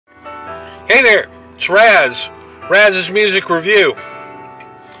Hey there, it's Raz. Raz's Music Review.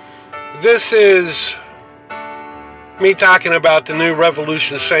 This is me talking about the new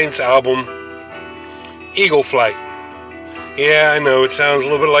Revolution Saints album, Eagle Flight. Yeah, I know, it sounds a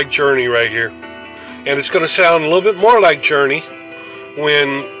little bit like Journey right here. And it's going to sound a little bit more like Journey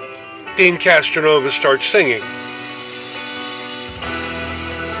when Dean Castronova starts singing.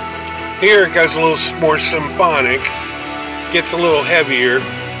 Here it goes a little more symphonic, gets a little heavier.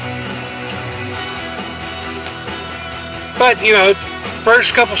 But, you know, the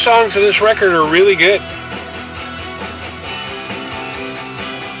first couple songs of this record are really good.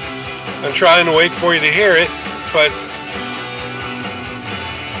 I'm trying to wait for you to hear it, but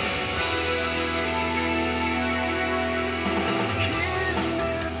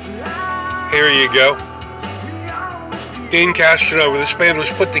here you go. Dean Castronova. This band was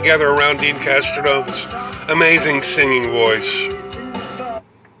put together around Dean Castronova's amazing singing voice.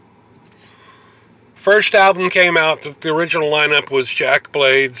 First album came out, the original lineup was Jack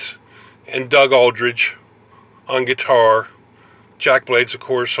Blades and Doug Aldridge on guitar. Jack Blades, of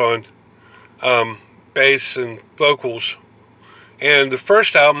course, on bass and vocals. And the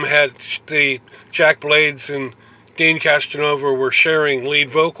first album had the Jack Blades and Dean Castronova were sharing lead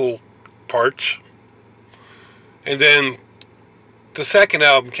vocal parts. And then the second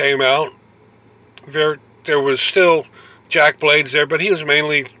album came out. There was still Jack Blades there, but he was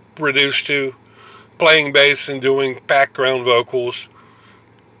mainly reduced to playing bass and doing background vocals.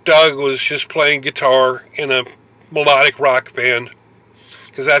 Doug was just playing guitar in a melodic rock band,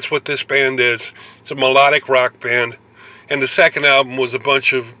 because that's what this band is. It's a melodic rock band. And the second album was a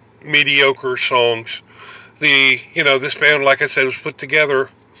bunch of mediocre songs. This band, like I said, was put together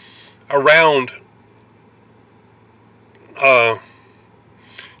around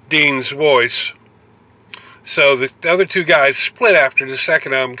Dean's voice. So the other two guys split after the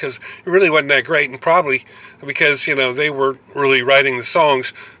second album because it really wasn't that great, and probably because, they were really writing the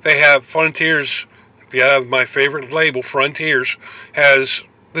songs. They have Frontiers, my favorite label, Frontiers, has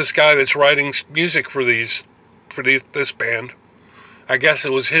this guy that's writing music for this band. I guess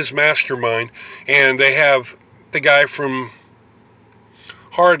it was his mastermind. And they have the guy from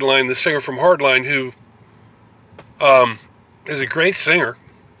Hardline, the singer from Hardline, who is a great singer.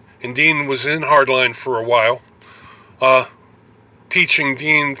 And Dean was in Hardline for a while, teaching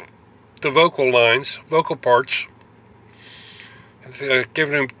Dean the vocal parts,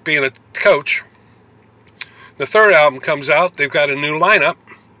 being a coach. The third album comes out, they've got a new lineup.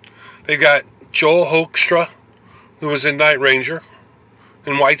 They've got Joel Hoekstra, who was in Night Ranger,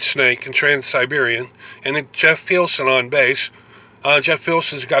 and Whitesnake, and Trans-Siberian, and then Jeff Pilson on bass. Jeff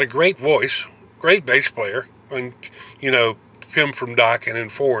Pilson's got a great voice, great bass player, and, him from Dokken and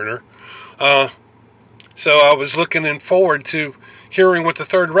Foreigner. So I was looking forward to hearing what the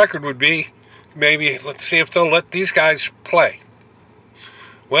third record would be. Maybe let's see if they'll let these guys play.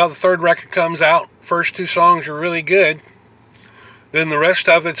 Well, the third record comes out. First two songs are really good. Then the rest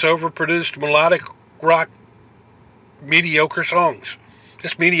of it's overproduced melodic rock, mediocre songs.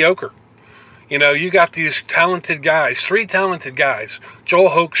 Just mediocre. You got these talented guys, three talented guys, Joel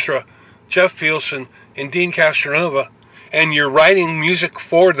Hoekstra, Jeff Pilson, and Dean Castronova, and you're writing music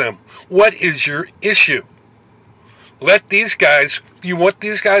for them. What is your issue? Let these guys, you want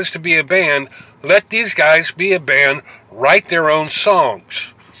these guys to be a band, let these guys be a band, write their own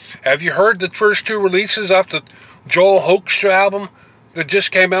songs. Have you heard the first two releases off the Joel Hoekstra album that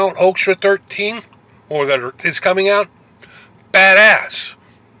just came out, Hoekstra 13, or that is coming out? Badass.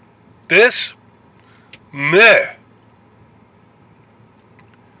 This? Meh.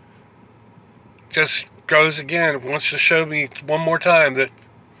 Just goes again, it wants to show me one more time that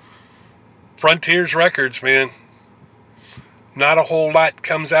Frontiers Records, man, not a whole lot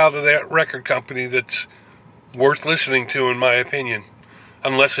comes out of that record company that's worth listening to, in my opinion,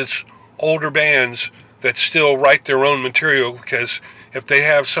 unless it's older bands that still write their own material, because if they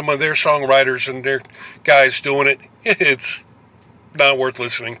have some of their songwriters and their guys doing it, it's not worth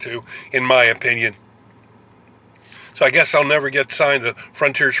listening to, in my opinion. So I guess I'll never get signed to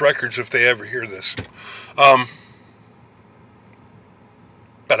Frontiers Records if they ever hear this. But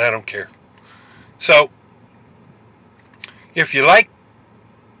I don't care. So, if you like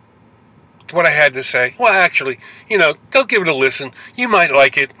what I had to say, well, actually, go give it a listen. You might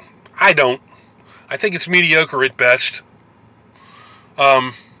like it. I don't. I think it's mediocre at best.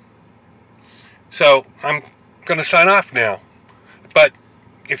 So, I'm going to sign off now. But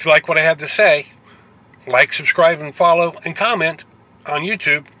if you like what I have to say, like, subscribe, and follow, and comment on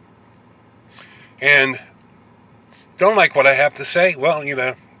YouTube. And don't like what I have to say, well,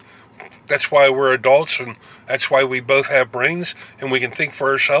 That's why we're adults, and that's why we both have brains, and we can think for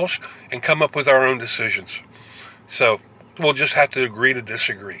ourselves and come up with our own decisions. So we'll just have to agree to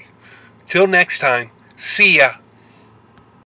disagree. Till next time, see ya.